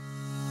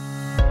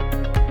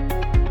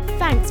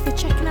Thanks for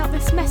checking out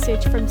this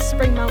message from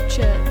Springmount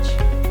Church.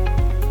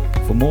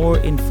 For more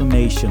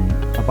information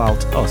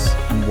about us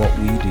and what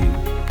we do,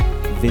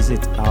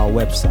 visit our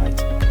website,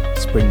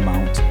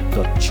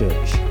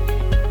 springmount.church.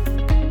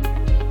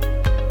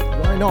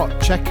 Why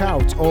not check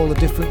out all the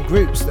different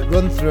groups that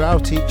run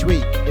throughout each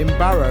week in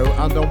Barrow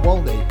and on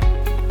Walney?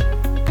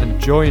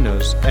 And join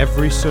us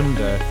every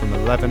Sunday from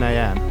 11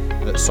 a.m.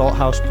 at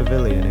Salthouse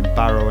Pavilion in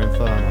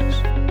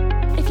Barrow-in-Furness.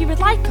 If you would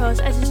like us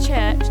as a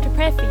church to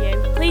pray for you,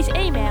 please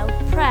email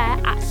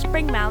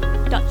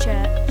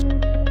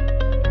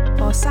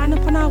prayer@springmount.church. Or sign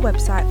up on our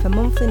website for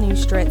monthly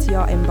news straight to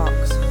your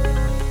inbox.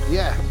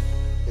 Yeah,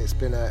 it's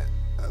been a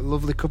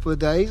lovely couple of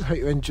days. I hope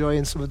you're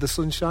enjoying some of the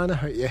sunshine. I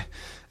hope you're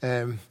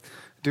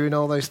doing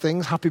all those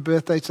things. Happy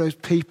birthday to those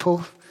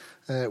people.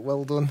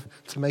 Well done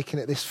to making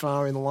it this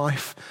far in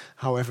life,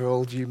 however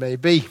old you may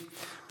be.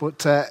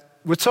 But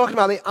we're talking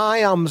about the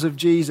I ams of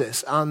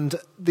Jesus, and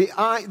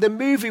the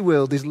movie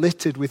world is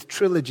littered with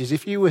trilogies.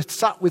 If you were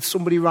sat with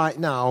somebody right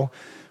now,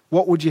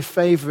 what would your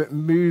favourite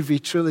movie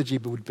trilogy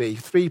would be?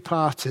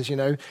 3-parters, you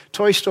know.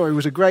 Toy Story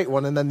was a great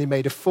one, and then they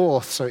made a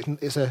fourth, so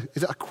is it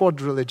a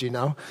quadrilogy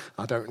now?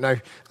 I don't know.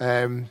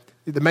 The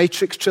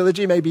Matrix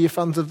trilogy, maybe you're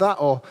fans of that,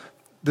 or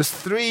there's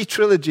 3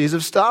 trilogies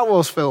of Star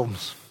Wars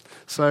films.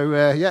 So,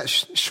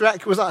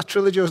 Shrek, was that a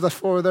trilogy, or was there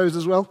 4 of those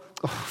as well?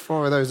 Oh,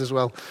 4 of those as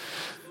well.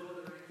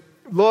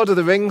 Lord of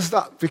the Rings,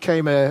 that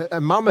became a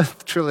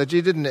mammoth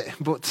trilogy, didn't it?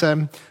 But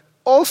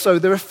also,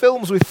 there are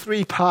films with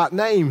 3-part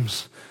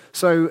names.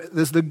 So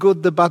there's the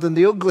good, the bad, and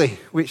the ugly,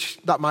 which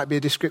that might be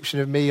a description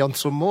of me on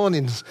some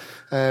mornings.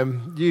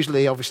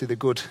 Usually, obviously, the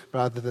good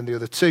rather than the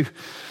other 2.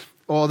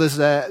 Or there's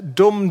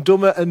Dumb,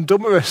 Dumber, and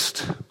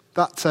Dumberest.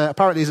 That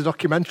apparently is a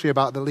documentary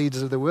about the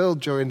leaders of the world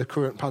during the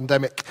current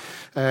pandemic.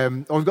 Or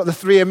we've got the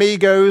 3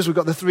 Amigos, we've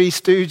got the 3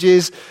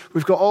 Stooges,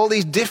 we've got all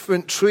these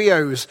different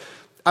trios.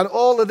 And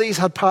all of these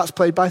had parts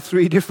played by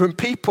 3 different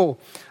people.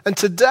 And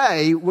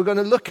today, we're going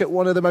to look at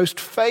one of the most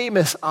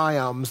famous I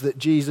ams that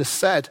Jesus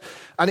said.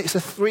 And it's a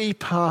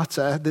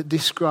 3-parter that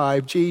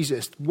described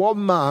Jesus.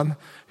 One man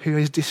who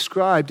is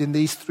described in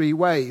these 3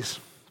 ways.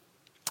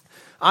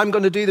 I'm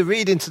going to do the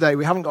reading today.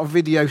 We haven't got a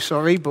video,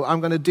 sorry, but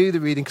I'm going to do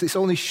the reading because it's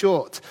only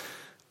short.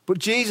 But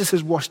Jesus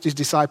has washed his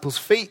disciples'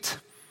 feet.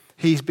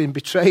 He's been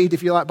betrayed,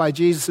 if you like, by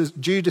Jesus.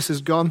 Judas has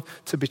gone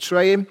to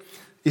betray him.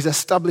 He's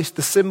established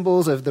the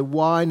symbols of the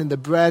wine and the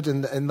bread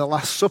and the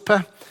Last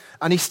Supper.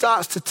 And he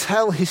starts to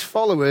tell his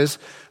followers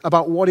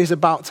about what is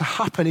about to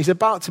happen. He's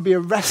about to be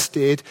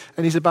arrested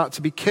and he's about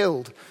to be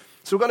killed.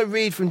 So we're going to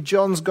read from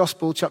John's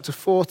Gospel, chapter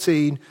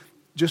 14,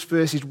 just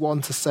verses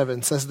 1 to 7.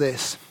 It says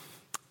this.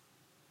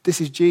 This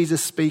is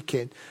Jesus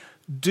speaking.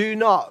 Do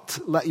not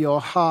let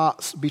your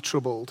hearts be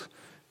troubled.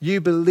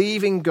 You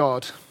believe in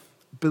God.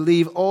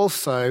 Believe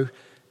also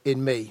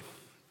in me.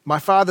 My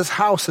Father's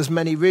house has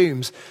many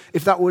rooms.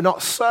 If that were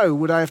not so,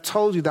 would I have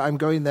told you that I'm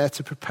going there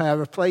to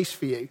prepare a place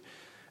for you?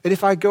 And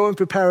if I go and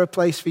prepare a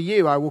place for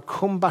you, I will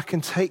come back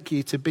and take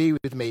you to be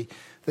with me,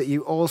 that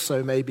you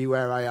also may be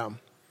where I am.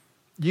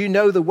 You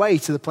know the way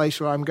to the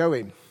place where I'm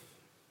going.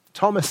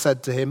 Thomas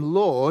said to him,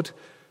 Lord,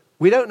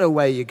 we don't know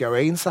where you're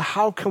going, so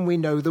how can we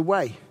know the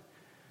way?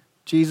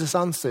 Jesus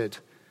answered,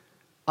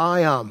 I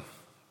am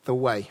the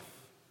way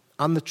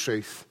and the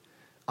truth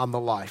and the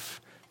life.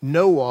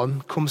 No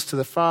one comes to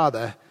the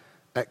Father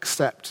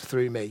except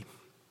through me.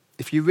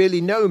 If you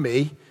really know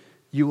me,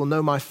 you will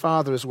know my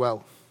Father as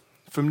well.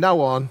 From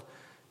now on,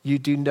 you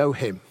do know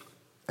him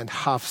and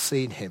have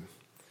seen him.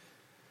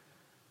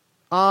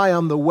 I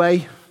am the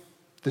way,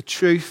 the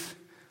truth,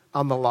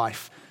 and the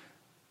life.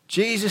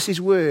 Jesus'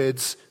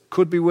 words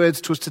could be words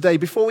to us today.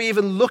 Before we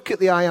even look at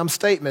the I am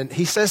statement,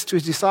 he says to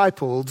his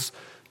disciples,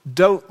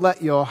 don't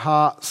let your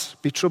hearts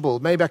be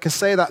troubled. Maybe I can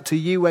say that to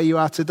you where you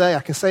are today.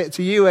 I can say it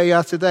to you where you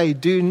are today.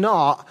 Do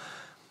not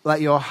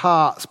let your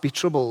hearts be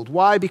troubled.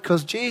 Why?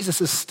 Because Jesus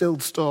has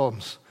stilled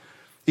storms.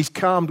 He's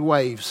calmed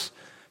waves.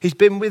 He's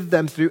been with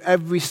them through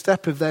every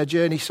step of their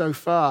journey so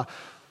far.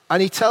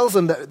 And he tells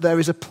them that there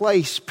is a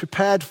place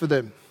prepared for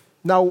them.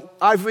 Now,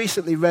 I've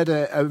recently read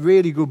a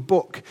really good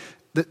book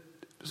that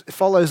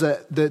follows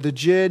the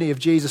journey of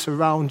Jesus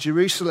around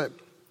Jerusalem.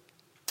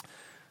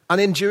 And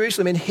in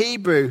Jerusalem, in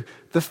Hebrew,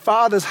 the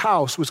Father's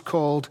house was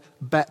called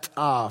Bet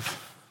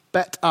Av.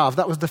 Bet Av,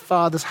 that was the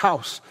Father's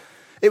house.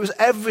 It was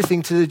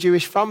everything to the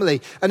Jewish family.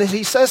 And as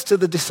he says to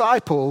the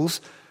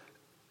disciples,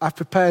 I've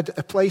prepared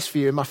a place for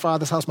you in my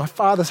Father's house. My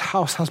Father's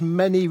house has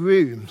many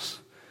rooms.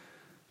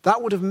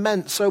 That would have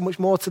meant so much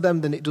more to them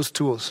than it does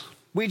to us.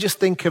 We just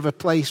think of a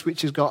place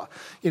which has got,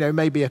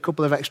 maybe a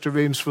couple of extra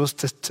rooms for us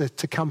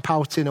to camp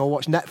out in or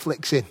watch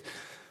Netflix in.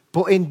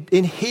 But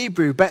in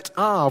Hebrew, Bet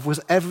Av was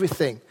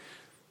everything.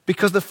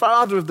 Because the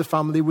father of the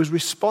family was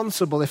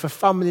responsible if a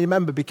family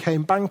member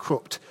became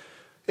bankrupt.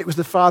 It was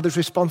the father's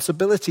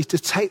responsibility to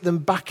take them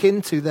back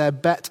into their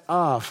Bet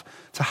Av,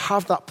 to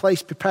have that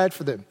place prepared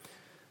for them.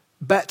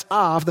 Bet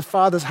Av, the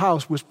father's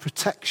house, was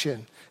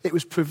protection. It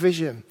was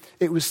provision.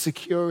 It was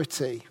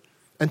security.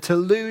 And to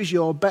lose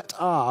your Bet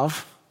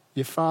Av,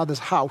 your father's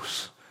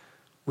house,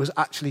 was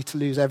actually to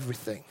lose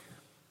everything.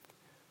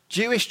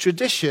 Jewish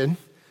tradition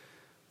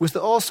was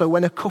that also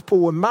when a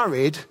couple were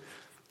married,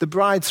 the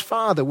bride's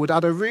father would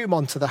add a room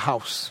onto the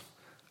house.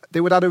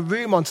 They would add a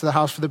room onto the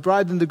house for the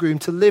bride and the groom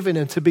to live in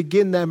and to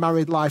begin their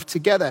married life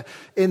together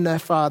in their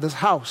father's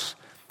house.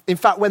 In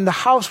fact, when the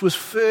house was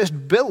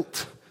first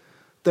built,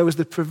 there was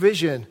the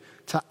provision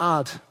to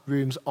add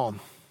rooms on.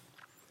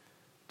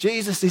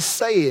 Jesus is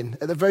saying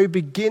at the very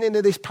beginning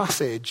of this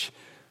passage,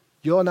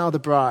 you're now the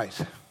bride,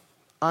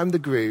 I'm the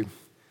groom,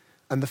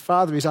 and the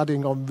Father is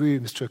adding on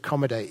rooms to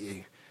accommodate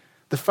you.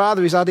 The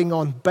Father is adding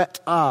on Bet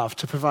Av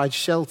to provide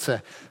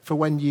shelter for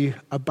when you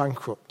are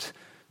bankrupt,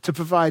 to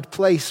provide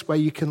place where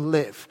you can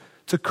live,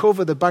 to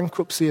cover the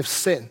bankruptcy of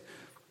sin.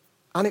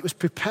 And it was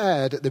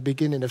prepared at the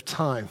beginning of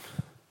time,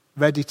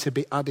 ready to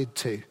be added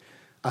to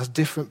as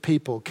different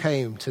people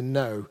came to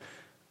know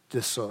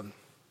the Son.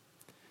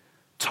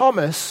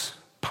 Thomas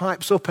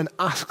pipes up and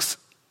asks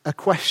a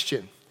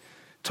question.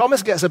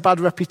 Thomas gets a bad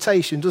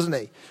reputation, doesn't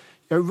he?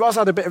 Roz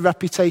had a bit of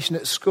reputation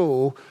at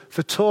school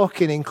for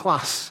talking in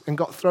class and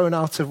got thrown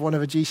out of one of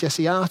her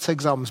GCSE art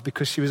exams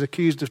because she was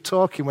accused of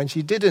talking when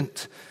she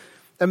didn't.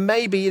 And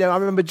maybe, I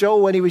remember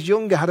Joel when he was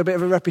younger had a bit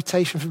of a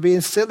reputation for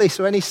being silly,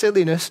 so any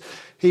silliness,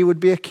 he would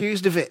be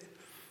accused of it.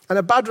 And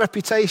a bad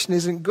reputation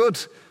isn't good.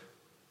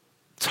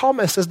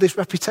 Thomas has this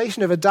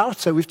reputation of a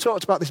doubter. We've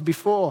talked about this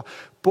before.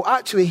 But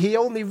actually, he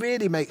only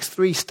really makes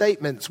 3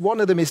 statements.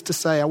 One of them is to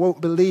say, I won't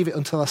believe it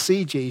until I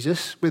see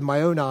Jesus with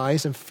my own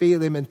eyes and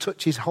feel him and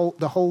touch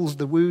the holes,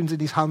 the wounds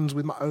in his hands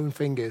with my own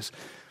fingers.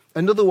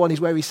 Another one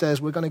is where he says,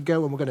 we're going to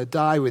go and we're going to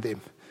die with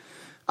him.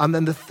 And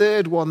then the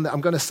third one that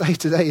I'm going to say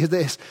today is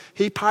this.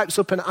 He pipes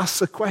up and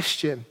asks a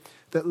question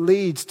that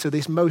leads to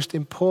this most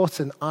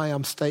important I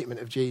am statement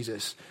of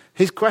Jesus.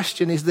 His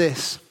question is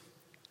this.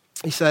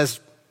 He says,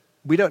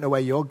 we don't know where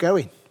you're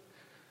going.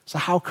 So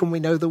how can we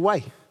know the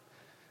way?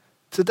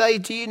 Today,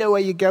 do you know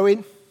where you're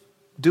going?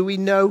 Do we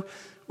know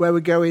where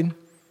we're going?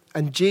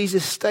 And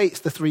Jesus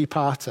states the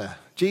 3-parter.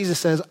 Jesus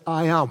says,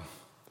 I am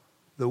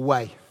the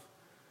way,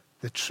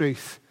 the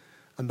truth,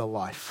 and the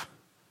life.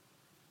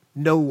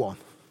 No one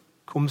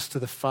comes to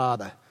the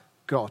Father,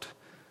 God,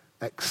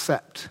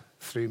 except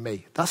through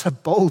me. That's a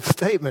bold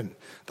statement.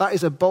 That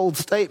is a bold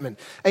statement.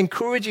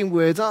 Encouraging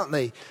words, aren't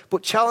they?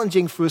 But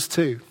challenging for us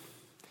too.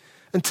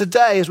 And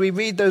today, as we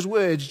read those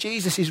words,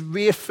 Jesus is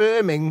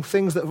reaffirming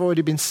things that have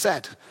already been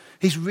said.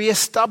 He's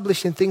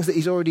reestablishing things that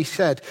he's already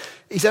said.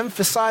 He's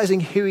emphasizing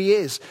who he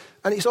is.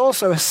 And it's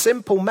also a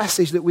simple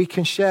message that we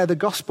can share the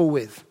gospel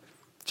with.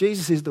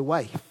 Jesus is the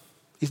way.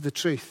 He's the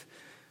truth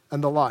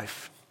and the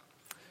life.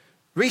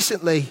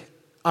 Recently,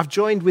 I've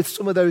joined with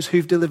some of those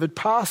who've delivered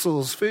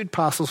parcels, food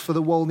parcels for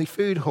the Walney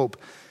Food Hub.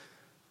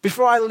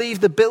 Before I leave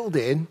the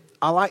building,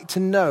 I like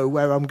to know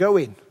where I'm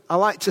going. I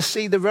like to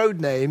see the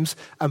road names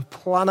and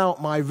plan out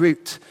my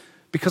route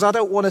because I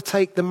don't want to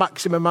take the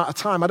maximum amount of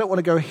time. I don't want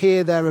to go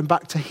here, there, and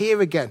back to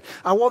here again.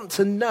 I want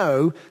to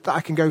know that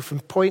I can go from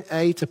point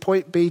A to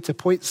point B to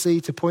point C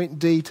to point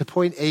D to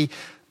point E,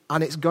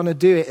 and it's going to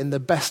do it in the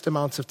best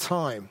amount of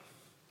time.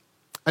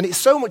 And it's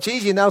so much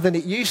easier now than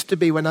it used to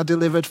be when I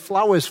delivered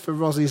flowers for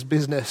Rosie's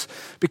business,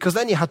 because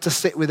then you had to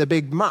sit with a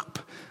big map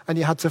and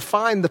you had to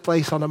find the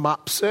place on a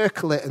map,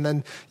 circle it, and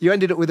then you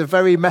ended up with a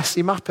very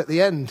messy map at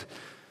the end.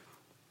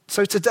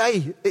 So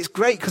today, it's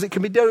great because it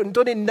can be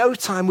done in no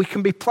time. We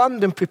can be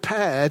planned and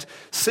prepared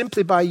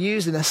simply by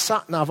using a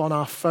sat-nav on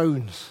our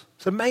phones.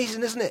 It's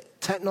amazing, isn't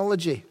it?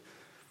 Technology.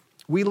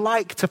 We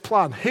like to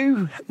plan.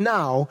 Who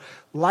now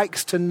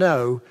likes to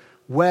know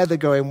where they're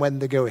going, when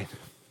they're going?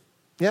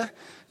 Yeah?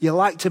 You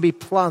like to be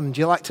planned.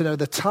 You like to know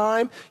the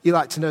time. You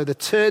like to know the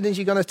turnings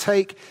you're going to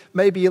take.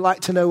 Maybe you like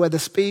to know where the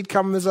speed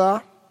cameras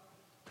are.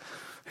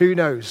 Who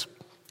knows?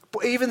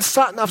 But even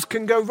sat-navs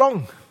can go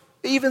wrong.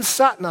 Even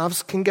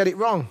sat-navs can get it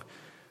wrong.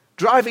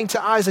 Driving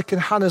to Isaac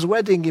and Hannah's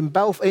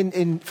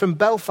wedding from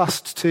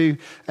Belfast to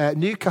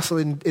Newcastle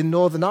in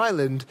Northern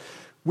Ireland,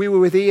 we were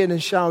with Ian and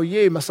Xiao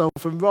Yu,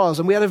 myself and Roz,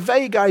 and we had a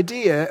vague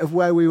idea of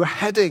where we were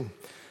heading.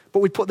 But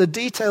we put the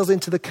details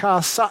into the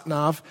car's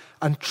sat-nav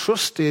and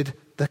trusted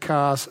the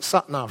car's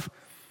sat-nav.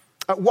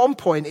 At one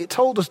point, it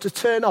told us to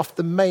turn off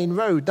the main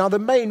road. Now, the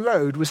main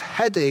road was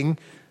heading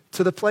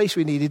to the place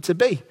we needed to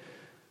be.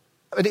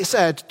 And it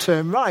said,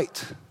 turn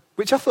right,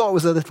 which I thought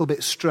was a little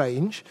bit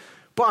strange,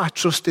 but I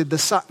trusted the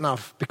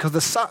sat-nav because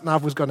the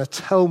sat-nav was going to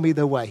tell me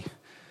the way.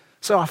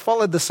 So I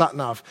followed the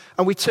sat-nav,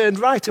 and we turned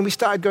right, and we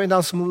started going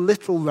down some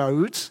little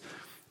roads.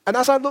 And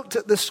as I looked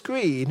at the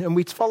screen, and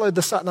we followed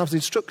the sat-nav's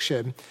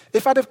instruction,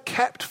 if I'd have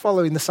kept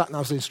following the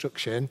sat-nav's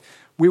instruction,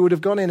 we would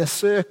have gone in a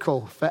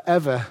circle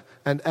forever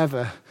and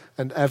ever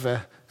and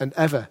ever and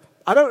ever.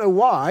 I don't know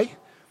why,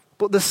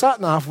 but the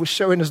sat-nav was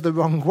showing us the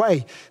wrong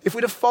way. If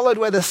we'd have followed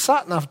where the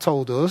sat-nav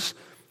told us,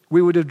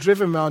 we would have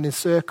driven around in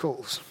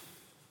circles.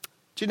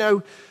 Do you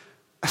know,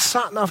 a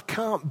sat-nav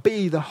can't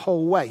be the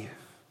whole way.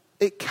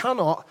 It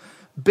cannot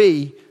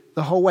be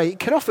the whole way. It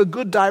can offer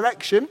good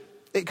direction.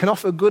 It can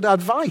offer good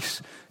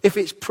advice if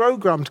it's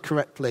programmed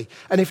correctly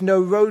and if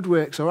no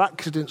roadworks or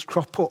accidents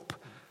crop up.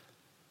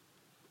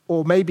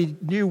 Or maybe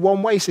new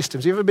one-way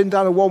systems. Have you ever been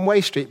down a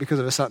one-way street because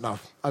of a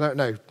sat-nav? I don't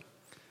know.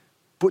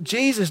 But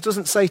Jesus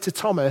doesn't say to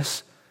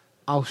Thomas,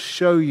 I'll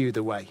show you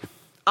the way.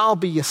 I'll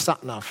be your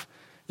sat-nav.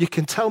 You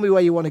can tell me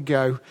where you want to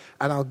go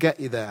and I'll get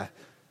you there.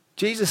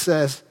 Jesus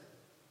says,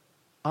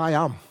 I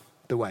am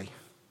the way.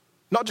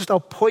 Not just I'll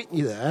point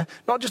you there,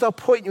 not just I'll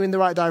point you in the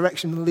right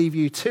direction and leave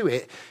you to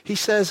it. He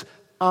says,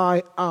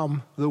 I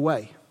am the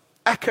way.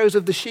 Echoes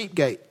of the sheep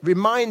gate,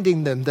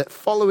 reminding them that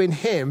following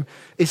him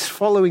is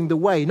following the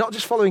way, not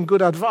just following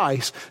good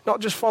advice, not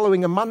just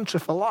following a mantra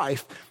for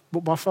life,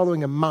 but by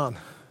following a man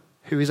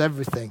who is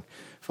everything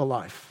for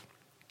life.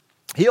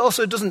 He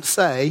also doesn't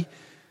say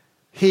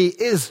he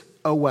is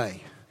a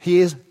way. He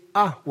is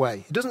a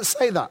way. He doesn't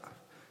say that.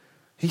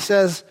 He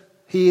says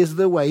he is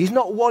the way. He's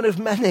not one of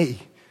many.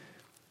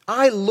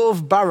 I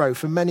love Barrow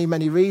for many,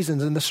 many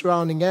reasons and the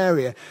surrounding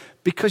area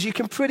because you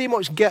can pretty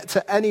much get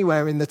to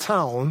anywhere in the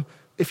town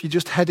if you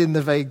just head in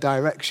the vague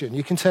direction.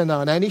 You can turn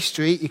down any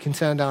street, you can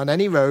turn down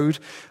any road,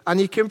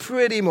 and you can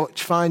pretty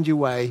much find your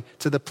way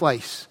to the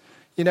place.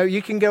 You know,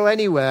 you can go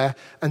anywhere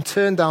and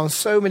turn down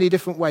so many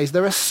different ways.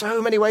 There are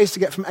so many ways to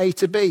get from A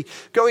to B.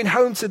 Going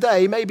home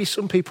today, maybe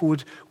some people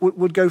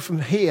would go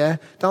from here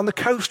down the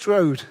coast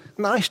road.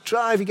 Nice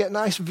drive, you get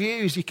nice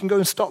views. You can go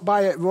and stop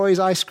by at Roy's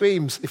Ice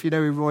Creams, if you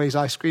know who Roy's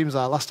Ice Creams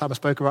are. Last time I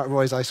spoke about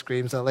Roy's Ice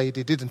Creams, a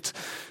lady didn't.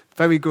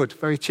 Very good,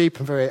 very cheap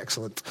and very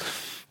excellent.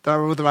 There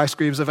are other ice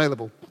creams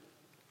available.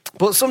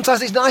 But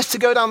sometimes it's nice to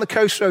go down the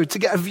coast road, to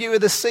get a view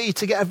of the sea,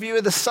 to get a view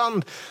of the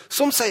sand.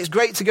 Some say it's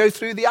great to go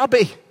through the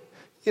Abbey,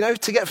 you know,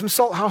 to get from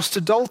Salthouse to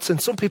Dalton.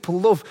 Some people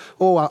love,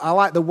 I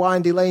like the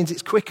windy lanes,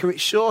 it's quicker,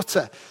 it's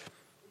shorter.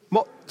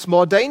 It's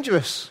more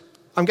dangerous.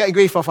 I'm getting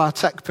grief off our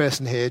tech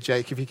person here,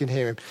 Jake, if you can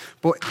hear him.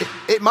 But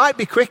it might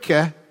be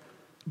quicker,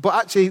 but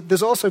actually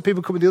there's also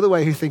people coming the other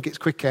way who think it's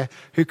quicker,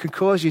 who can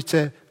cause you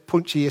to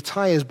puncture your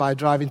tyres by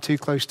driving too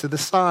close to the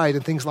side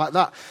and things like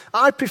that.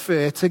 I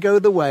prefer to go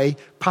the way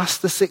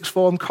past the sixth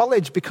form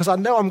college because I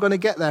know I'm going to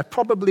get there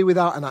probably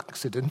without an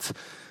accident.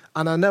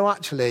 And I know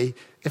actually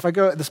if I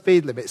go at the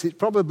speed limits, it's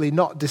probably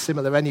not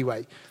dissimilar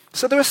anyway.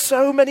 So there are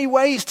so many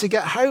ways to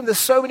get home. There's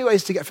so many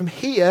ways to get from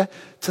here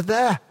to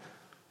there.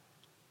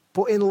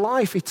 But in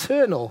life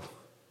eternal,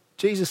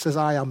 Jesus says,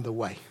 I am the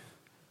way.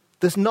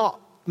 There's not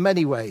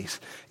many ways.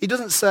 He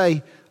doesn't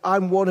say,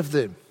 I'm one of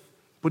them.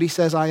 But he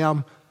says, I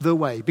am the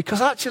way.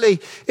 Because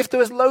actually, if there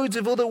was loads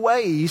of other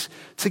ways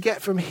to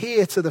get from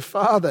here to the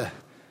Father,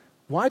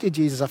 why did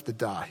Jesus have to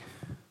die?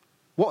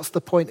 What's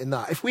the point in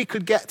that? If we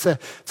could get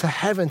to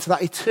heaven, to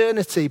that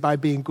eternity by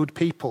being good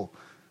people,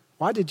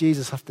 why did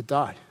Jesus have to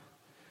die?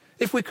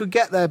 If we could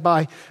get there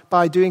by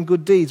doing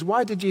good deeds,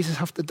 why did Jesus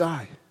have to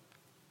die?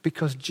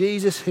 Because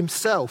Jesus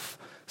himself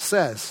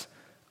says,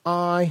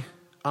 I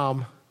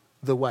am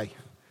the way.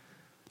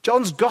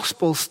 John's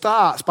gospel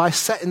starts by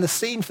setting the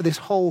scene for this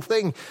whole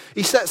thing.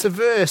 He sets a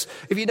verse.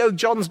 If you know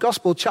John's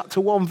gospel, chapter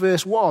 1,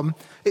 verse 1,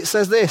 it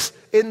says this,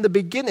 in the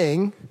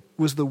beginning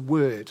was the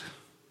Word,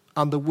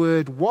 and the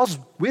Word was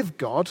with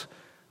God,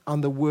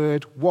 and the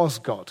Word was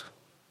God.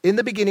 In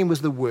the beginning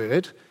was the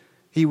Word,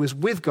 he was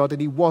with God, and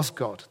he was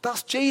God.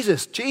 That's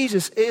Jesus.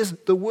 Jesus is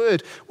the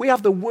Word. We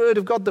have the Word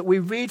of God that we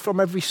read from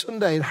every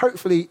Sunday, and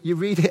hopefully you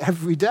read it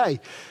every day.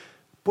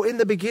 But in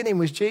the beginning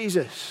was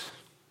Jesus.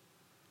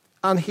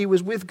 And he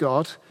was with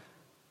God,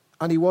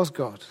 and he was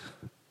God.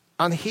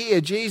 And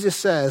here Jesus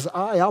says,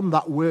 I am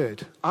that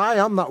Word. I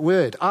am that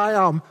Word. I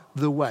am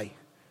the way.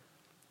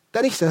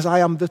 Then he says, I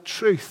am the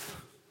truth.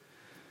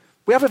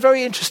 We have a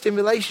very interesting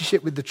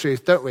relationship with the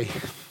truth, don't we?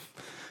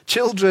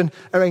 Children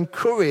are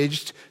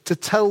encouraged to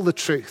tell the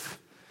truth.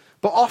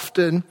 But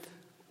often,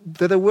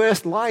 they're the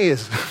worst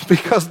liars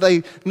because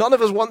none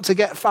of us want to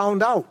get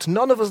found out.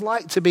 None of us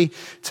like to be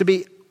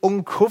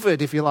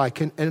uncovered, if you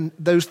like, and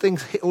those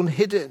things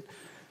unhidden.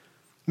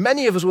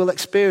 Many of us will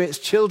experience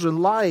children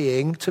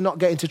lying to not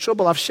get into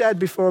trouble. I've shared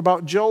before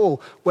about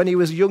Joel when he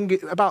was young,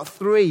 about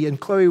 3, and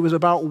Chloe was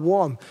about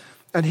 1.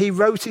 And he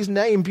wrote his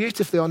name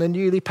beautifully on a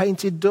newly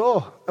painted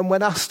door. And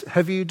when asked,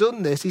 have you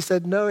done this? He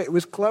said, no, it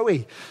was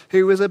Chloe,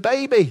 who was a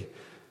baby,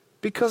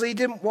 because he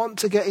didn't want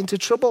to get into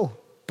trouble.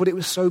 But it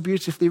was so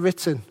beautifully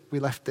written, we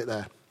left it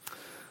there.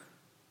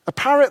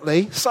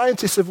 Apparently,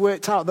 scientists have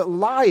worked out that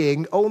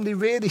lying only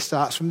really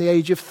starts from the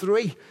age of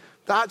 3.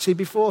 That actually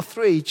before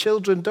 3,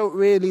 children don't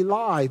really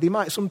lie. They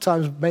might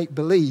sometimes make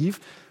believe,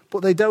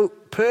 but they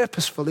don't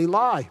purposefully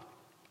lie.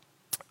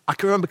 I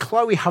can remember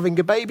Chloe having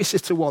a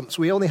babysitter once.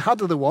 We only had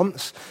her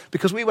once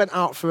because we went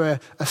out for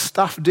a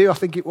staff do, I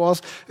think it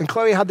was, and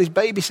Chloe had this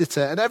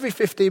babysitter, and every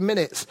 15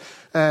 minutes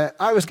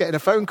I was getting a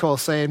phone call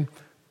saying,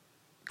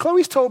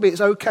 Chloe's told me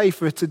it's okay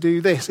for her to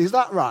do this. Is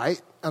that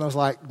right? And I was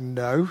like,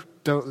 no,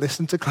 don't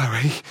listen to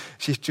Chloe.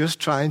 She's just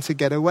trying to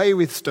get away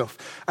with stuff.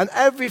 And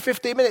every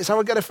 15 minutes I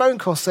would get a phone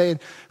call saying,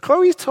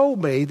 Chloe's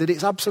told me that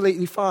it's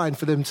absolutely fine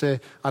for them to,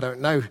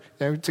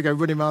 to go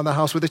running around the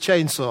house with a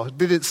chainsaw.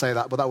 They didn't say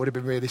that, but that would have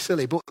been really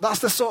silly. But that's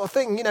the sort of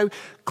thing,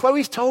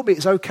 Chloe's told me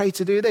it's okay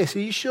to do this. Are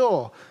you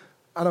sure?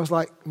 And I was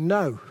like,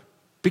 no.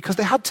 Because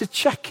they had to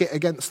check it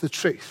against the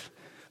truth.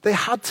 They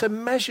had to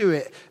measure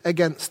it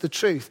against the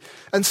truth.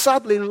 And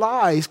sadly,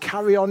 lies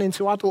carry on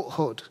into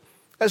adulthood.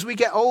 As we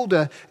get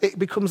older, it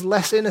becomes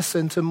less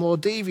innocent and more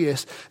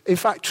devious. In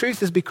fact,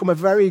 truth has become a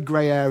very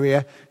grey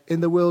area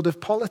in the world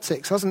of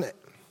politics, hasn't it?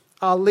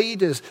 Our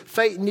leaders,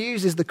 fake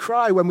news is the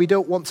cry when we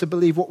don't want to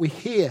believe what we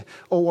hear,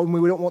 or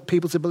when we don't want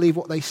people to believe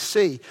what they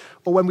see,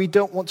 or when we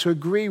don't want to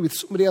agree with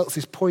somebody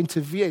else's point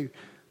of view.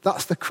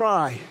 That's the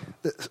cry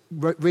that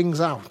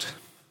rings out.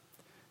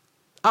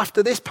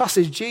 After this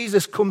passage,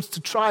 Jesus comes to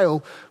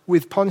trial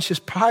with Pontius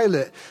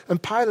Pilate,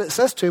 and Pilate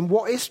says to him,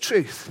 "What is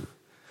truth?"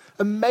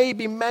 And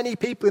maybe many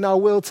people in our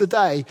world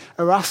today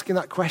are asking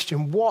that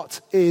question, what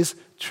is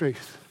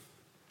truth?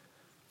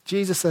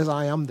 Jesus says,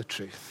 "I am the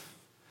truth."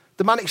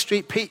 The Manic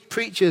Street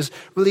Preachers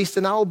released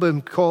an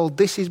album called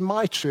 "This Is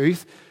My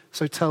Truth,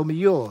 So Tell Me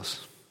Yours."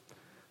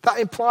 That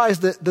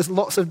implies that there's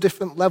lots of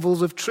different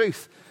levels of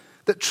truth,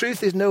 that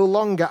truth is no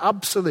longer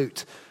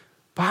absolute,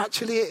 but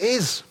actually it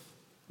is.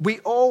 We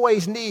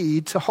always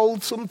need to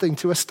hold something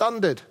to a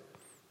standard.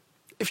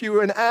 If you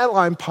were an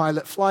airline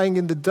pilot flying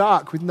in the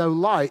dark with no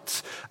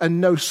lights and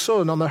no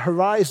sun on the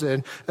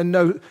horizon and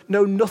no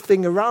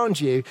nothing around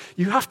you,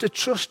 you have to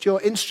trust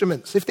your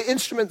instruments. If the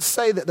instruments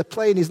say that the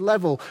plane is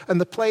level and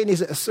the plane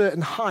is at a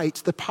certain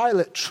height, the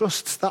pilot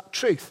trusts that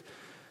truth.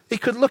 He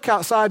could look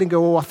outside and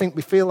go, "Oh, I think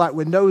we feel like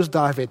we're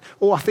nosediving.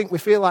 Oh, I think we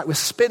feel like we're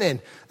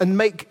spinning," and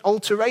make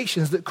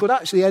alterations that could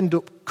actually end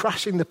up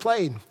crashing the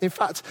plane. In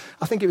fact,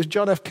 I think it was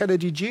John F.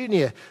 Kennedy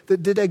Jr.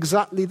 that did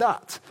exactly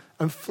that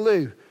and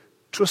flew,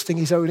 trusting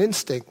his own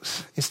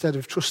instincts instead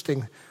of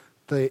trusting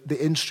the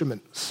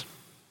instruments.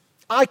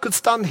 I could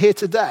stand here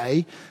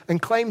today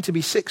and claim to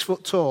be 6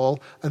 foot tall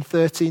and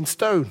 13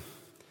 stone.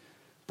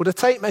 But a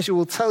tape measure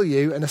will tell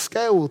you and a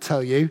scale will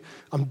tell you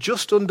I'm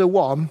just under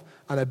one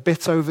and a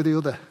bit over the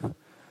other.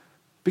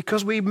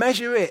 Because we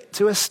measure it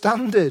to a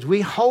standard.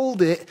 We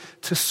hold it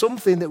to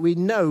something that we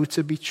know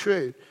to be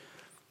true.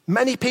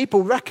 Many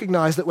people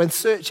recognize that when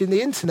searching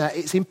the internet,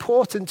 it's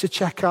important to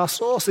check our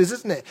sources,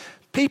 isn't it?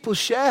 People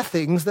share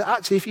things that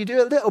actually, if you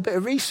do a little bit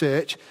of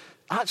research,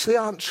 actually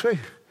aren't true,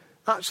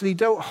 actually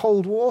don't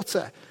hold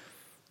water.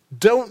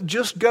 Don't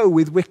just go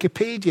with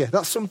Wikipedia.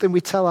 That's something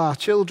we tell our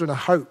children, I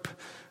hope.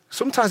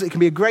 Sometimes it can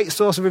be a great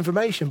source of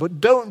information,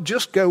 but don't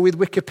just go with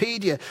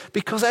Wikipedia,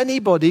 because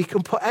anybody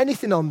can put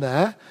anything on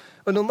there,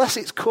 and unless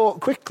it's caught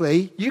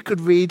quickly, you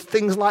could read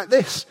things like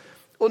this.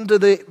 Under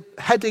the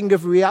heading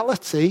of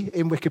reality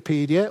in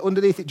Wikipedia,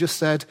 underneath it just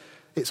said,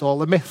 "It's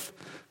all a myth."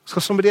 So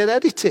somebody had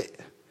edited it.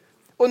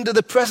 Under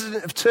the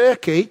president of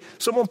Turkey,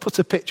 someone put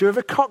a picture of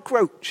a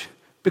cockroach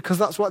because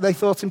that's what they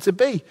thought him to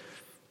be.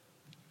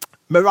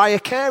 Mariah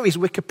Carey's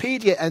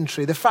Wikipedia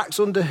entry, the facts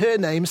under her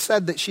name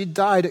said that she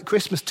died at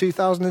Christmas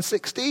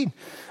 2016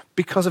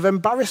 because of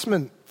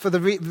embarrassment for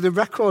the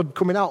record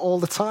coming out all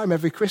the time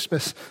every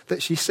Christmas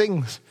that she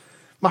sings.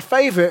 My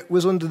favourite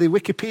was under the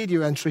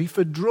Wikipedia entry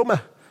for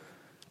drummer,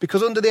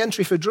 because under the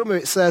entry for drummer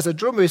it says a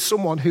drummer is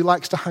someone who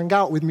likes to hang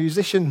out with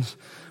musicians,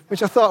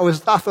 which I thought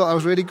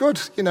was really good.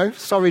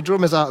 Sorry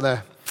drummers out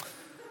there.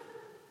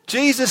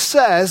 Jesus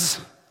says,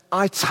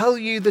 "I tell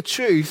you the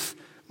truth,"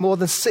 more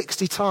than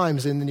 60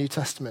 times in the New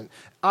Testament.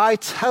 I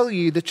tell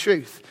you the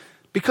truth,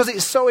 because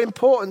it's so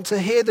important to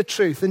hear the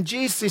truth, and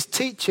Jesus'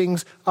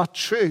 teachings are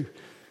true.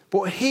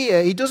 But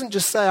here, he doesn't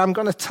just say, "I'm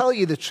going to tell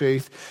you the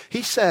truth."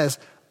 He says,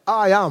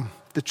 "I am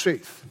the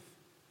truth."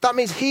 That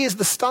means he is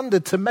the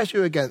standard to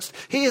measure against.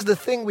 He is the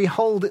thing we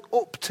hold it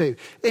up to.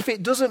 If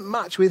it doesn't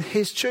match with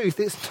his truth,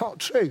 it's not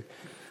true.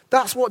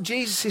 That's what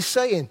Jesus is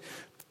saying.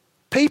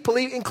 People,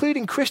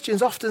 including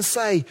Christians, often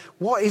say,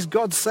 "What is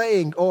God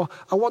saying?" Or,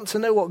 "I want to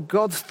know what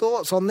God's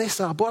thoughts on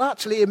this are." But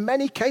actually, in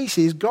many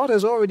cases, God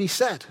has already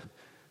said.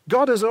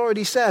 God has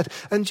already said.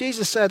 And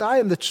Jesus said, "I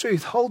am the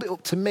truth. Hold it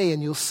up to me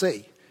and you'll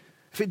see."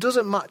 If it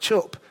doesn't match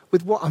up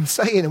with what I'm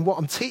saying and what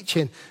I'm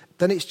teaching,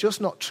 then it's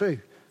just not true.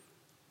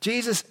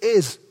 Jesus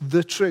is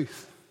the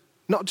truth,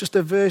 not just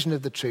a version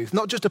of the truth,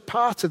 not just a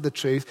part of the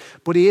truth,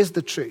 but he is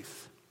the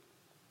truth.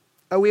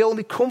 Are we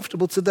only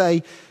comfortable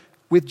today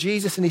with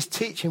Jesus and his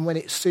teaching when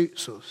it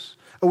suits us?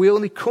 Are we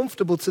only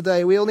comfortable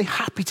today? Are we only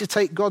happy to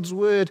take God's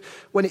word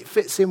when it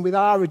fits in with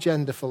our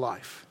agenda for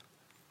life?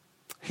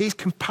 He's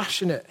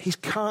compassionate, he's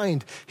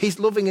kind, he's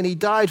loving, and he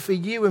died for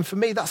you and for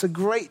me. That's a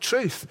great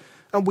truth,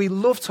 and we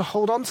love to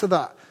hold on to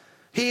that.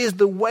 He is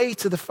the way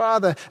to the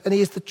Father, and he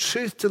is the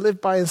truth to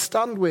live by and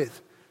stand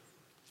with.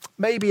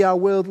 Maybe our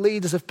world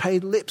leaders have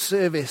paid lip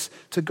service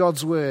to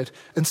God's word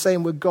and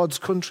saying we're God's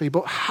country,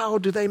 but how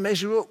do they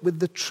measure up with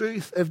the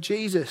truth of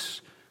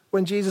Jesus?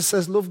 When Jesus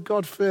says, "Love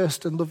God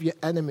first and love your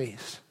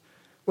enemies."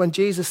 When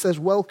Jesus says,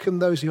 "Welcome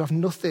those who have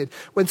nothing."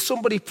 When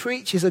somebody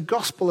preaches a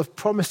gospel of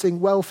promising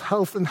wealth,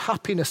 health, and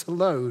happiness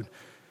alone,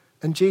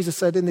 and Jesus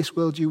said, "In this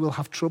world you will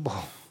have trouble."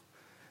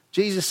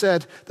 Jesus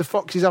said, "The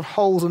foxes have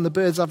holes and the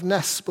birds have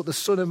nests, but the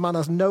Son of Man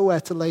has nowhere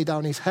to lay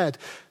down his head."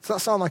 Does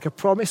that sound like a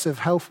promise of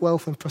health,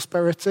 wealth, and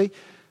prosperity?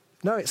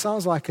 No, it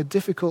sounds like a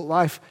difficult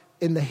life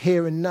in the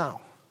here and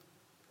now.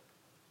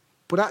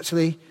 But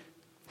actually,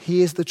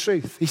 he is the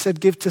truth. He said,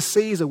 "Give to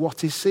Caesar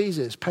what is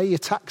Caesar's. Pay your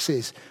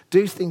taxes.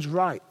 Do things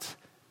right."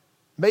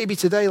 Maybe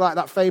today, like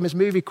that famous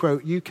movie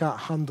quote, you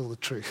can't handle the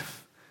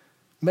truth.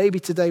 Maybe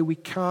today we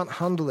can't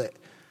handle it,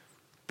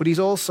 but he's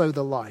also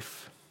the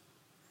life.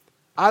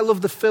 I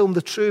love the film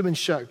The Truman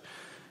Show,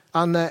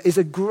 and it's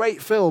a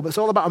great film. It's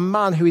all about a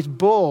man who is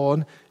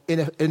born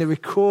in a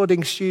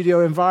recording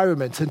studio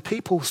environment, and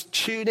people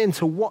tune in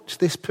to watch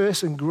this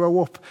person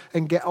grow up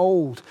and get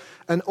old.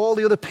 And all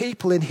the other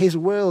people in his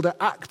world are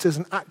actors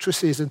and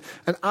actresses and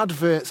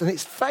adverts, and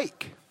it's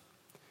fake.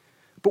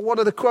 But one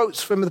of the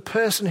quotes from the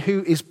person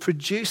who is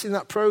producing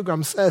that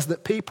program says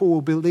that people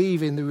will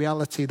believe in the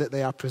reality that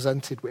they are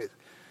presented with.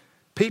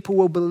 People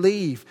will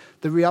believe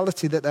the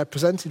reality that they're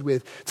presented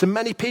with. To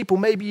many people,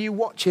 maybe you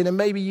watching and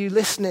maybe you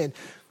listening,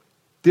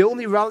 the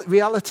only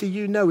reality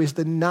you know is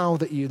the now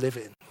that you live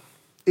in,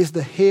 is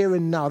the here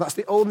and now. That's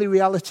the only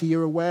reality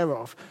you're aware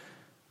of.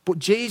 But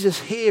Jesus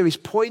here is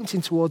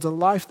pointing towards a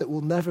life that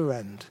will never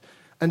end,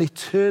 an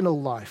eternal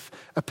life,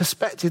 a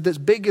perspective that's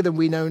bigger than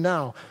we know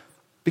now.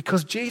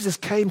 Because Jesus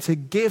came to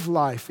give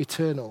life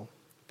eternal.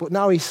 But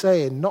now he's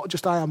saying, not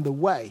just I am the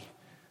way,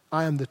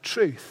 I am the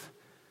truth,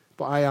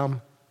 but I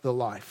am the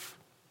life.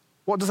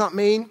 What does that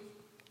mean?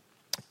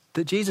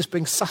 That Jesus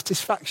brings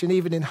satisfaction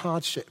even in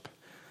hardship.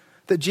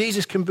 That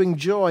Jesus can bring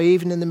joy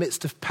even in the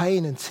midst of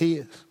pain and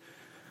tears.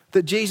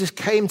 That Jesus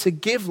came to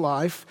give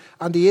life,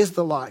 and he is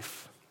the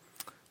life.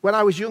 When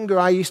I was younger,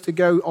 I used to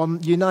go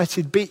on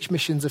United Beach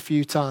missions a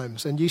few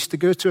times, and used to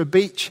go to a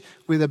beach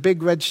with a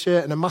big red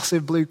shirt and a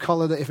massive blue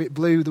collar that if it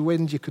blew the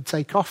wind, you could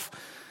take off.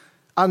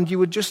 And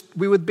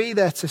we would be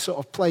there to sort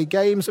of play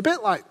games, a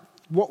bit like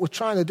what we're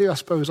trying to do, I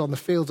suppose, on the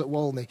fields at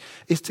Walney,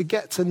 is to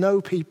get to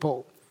know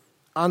people.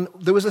 And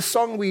there was a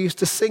song we used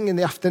to sing in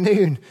the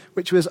afternoon,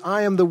 which was,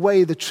 I am the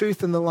way, the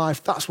truth, and the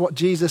life. That's what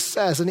Jesus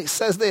says. And it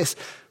says this,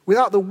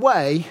 without the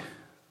way,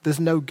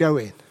 there's no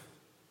going.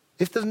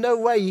 If there's no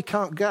way, you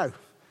can't go.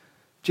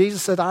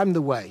 Jesus said, I'm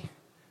the way,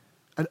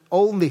 and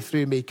only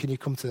through me can you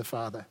come to the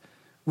Father.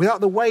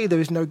 Without the way, there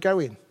is no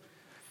going.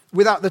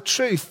 Without the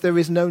truth, there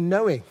is no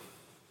knowing.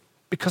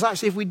 Because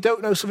actually, if we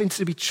don't know something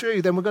to be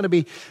true, then we're going to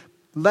be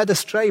led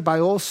astray by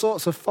all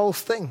sorts of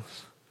false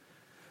things.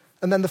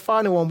 And then the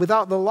final one,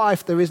 without the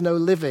life, there is no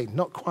living.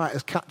 Not quite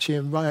as catchy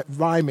and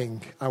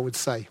rhyming, I would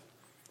say.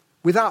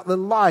 Without the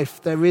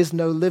life, there is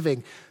no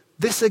living.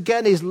 This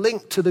again is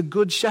linked to the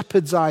good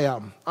shepherd's I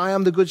am. I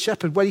am the good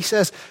shepherd. When he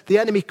says, the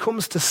enemy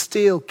comes to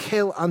steal,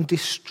 kill, and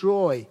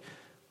destroy.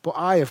 But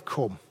I have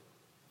come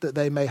that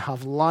they may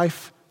have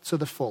life to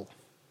the full.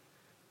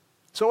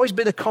 It's always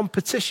been a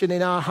competition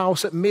in our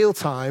house at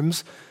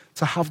mealtimes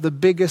to have the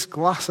biggest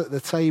glass at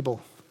the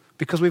table.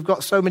 Because we've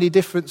got so many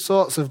different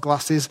sorts of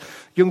glasses.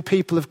 Young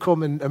people have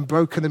come and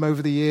broken them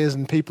over the years,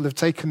 and people have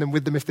taken them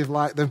with them if they've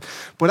liked them.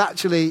 But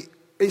actually,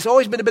 it's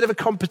always been a bit of a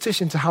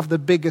competition to have the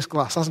biggest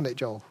glass, hasn't it,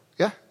 Joel?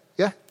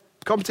 Yeah?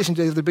 Competition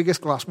to have the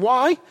biggest glass.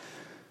 Why?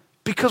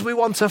 Because we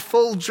want a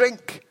full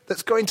drink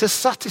that's going to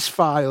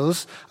satisfy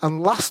us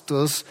and last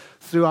us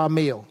through our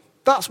meal.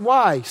 That's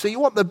why. So you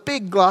want the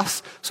big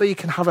glass so you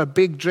can have a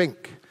big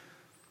drink.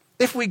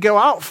 If we go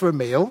out for a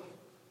meal,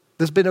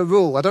 there's been a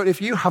rule. I don't know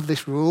if you have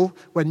this rule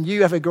when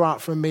you ever go out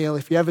for a meal,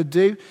 if you ever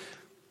do,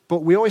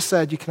 but we always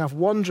said you can have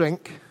one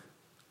drink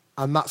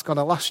and that's going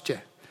to last you.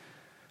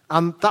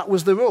 And that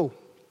was the rule.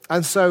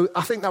 And so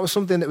I think that was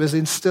something that was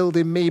instilled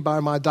in me by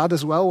my dad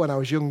as well when I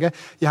was younger.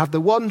 You have the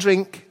one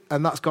drink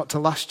and that's got to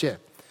last you.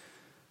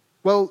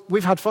 Well,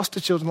 we've had foster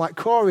children like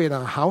Corey in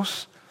our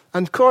house,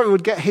 and Corey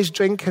would get his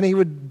drink and he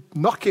would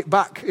knock it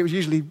back. It was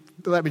usually,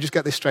 let me just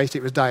get this straight,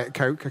 it was Diet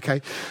Coke,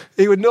 okay?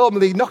 He would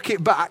normally knock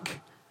it back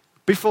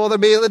before the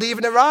meal had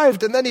even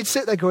arrived, and then he'd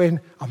sit there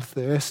going, I'm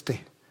thirsty.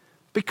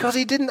 Because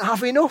he didn't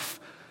have enough.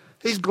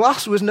 His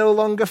glass was no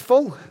longer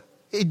full.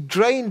 He'd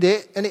drained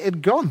it and it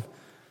had gone.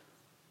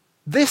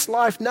 This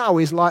life now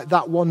is like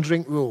that one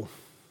drink rule.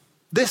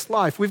 This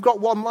life, we've got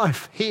one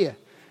life here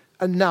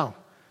and now.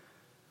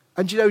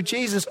 And you know,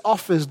 Jesus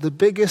offers the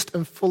biggest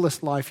and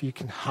fullest life you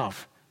can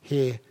have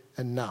here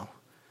and now.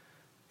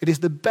 It is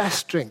the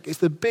best drink, it's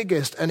the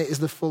biggest, and it is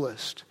the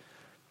fullest.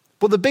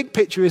 But the big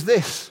picture is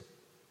this.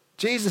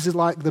 Jesus is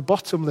like the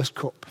bottomless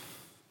cup.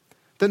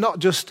 That not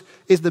just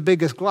is the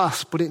biggest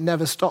glass, but it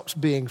never stops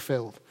being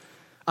filled.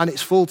 And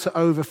it's full to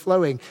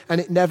overflowing, and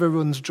it never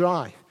runs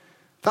dry.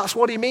 That's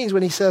what he means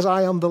when he says,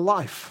 I am the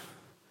life.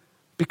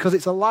 Because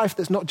it's a life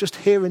that's not just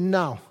here and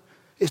now.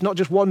 It's not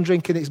just one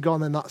drink and it's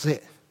gone and that's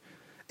it.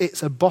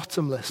 It's a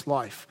bottomless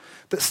life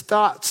that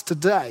starts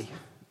today,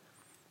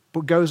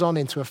 but goes on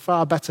into a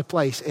far better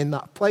place, in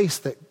that place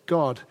that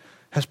God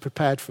has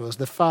prepared for us.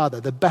 The Father,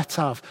 the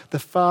Betav, the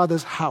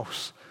Father's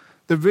house.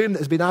 The room that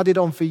has been added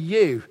on for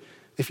you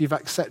if you've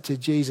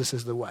accepted Jesus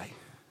as the way.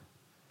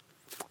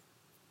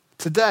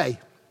 Today,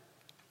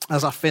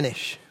 as I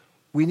finish,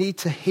 we need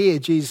to hear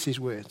Jesus'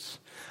 words,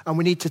 and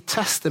we need to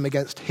test them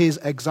against his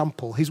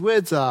example. His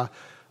words are,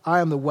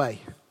 I am the way,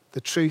 the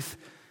truth,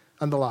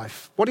 and the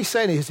life. What he's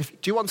saying is,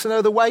 do you want to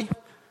know the way? Do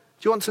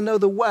you want to know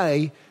the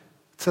way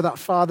to that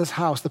Father's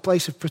house, the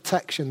place of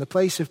protection, the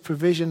place of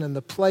provision, and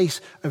the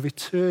place of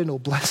eternal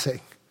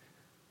blessing?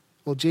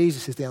 Well,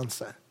 Jesus is the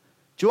answer.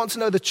 Do you want to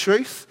know the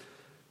truth?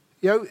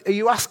 Are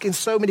you asking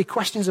so many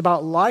questions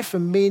about life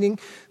and meaning?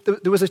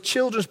 There was a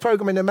children's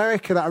program in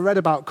America that I read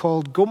about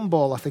called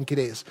Gumball, I think it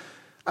is.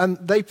 And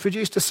they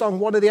produced a song.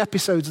 One of the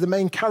episodes, the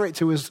main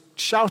character was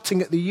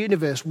shouting at the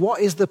universe,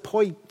 "What is the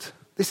point?"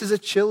 This is a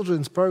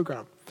children's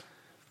program.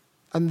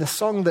 And the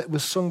song that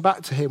was sung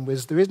back to him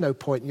was, "There is no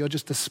point. You're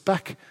just a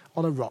speck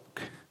on a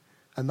rock.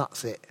 And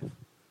that's it."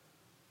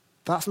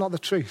 That's not the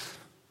truth.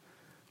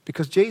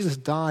 Because Jesus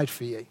died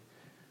for you.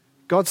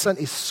 God sent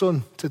his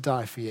son to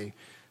die for you.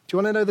 Do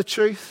you want to know the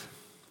truth?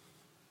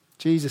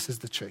 Jesus is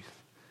the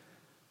truth.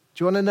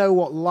 Do you want to know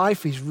what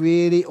life is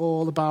really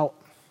all about?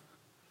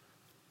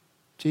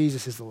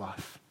 Jesus is the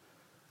life.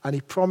 And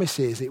he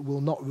promises it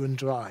will not run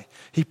dry.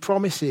 He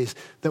promises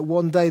that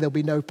one day there'll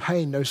be no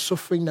pain, no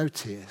suffering, no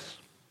tears.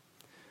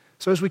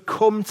 So as we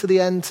come to the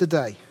end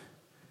today,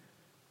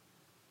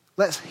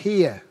 let's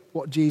hear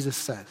what Jesus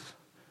says.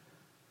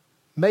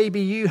 Maybe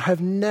you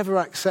have never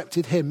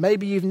accepted him.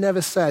 Maybe you've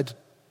never said,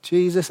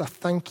 "Jesus, I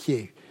thank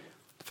you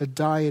for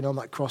dying on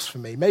that cross for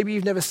me." Maybe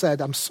you've never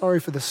said, "I'm sorry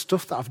for the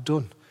stuff that I've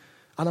done.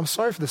 And I'm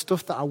sorry for the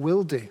stuff that I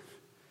will do.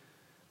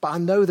 But I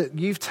know that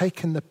you've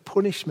taken the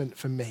punishment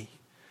for me.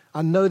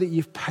 I know that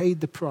you've paid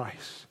the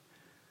price.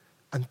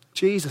 And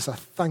Jesus, I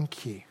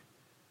thank you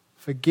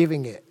for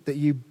giving it, that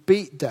you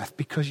beat death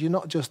because you're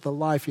not just the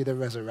life, you're the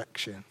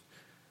resurrection."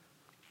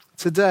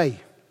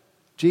 Today,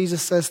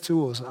 Jesus says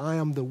to us, "I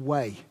am the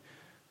way,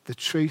 the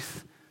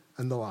truth,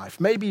 and the life."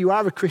 Maybe you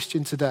are a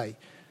Christian today.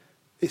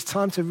 It's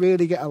time to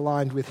really get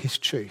aligned with his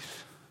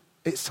truth.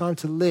 It's time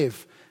to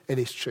live in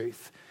his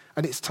truth.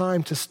 And it's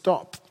time to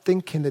stop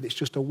thinking that it's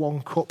just a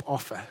one-cup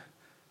offer.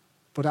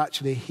 But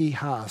actually, he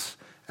has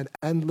an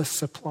endless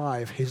supply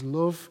of his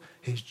love,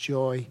 his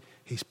joy,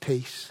 his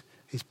peace,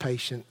 his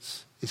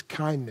patience, his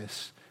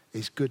kindness,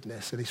 his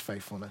goodness, and his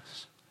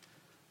faithfulness.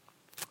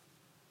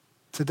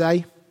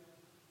 Today,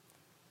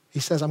 he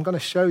says, "I'm going to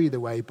show you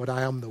the way, but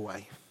I am the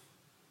way."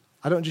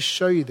 I don't just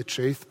show you the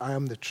truth, I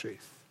am the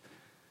truth.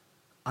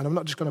 And I'm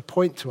not just going to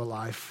point to a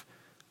life.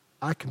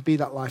 I can be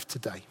that life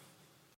today.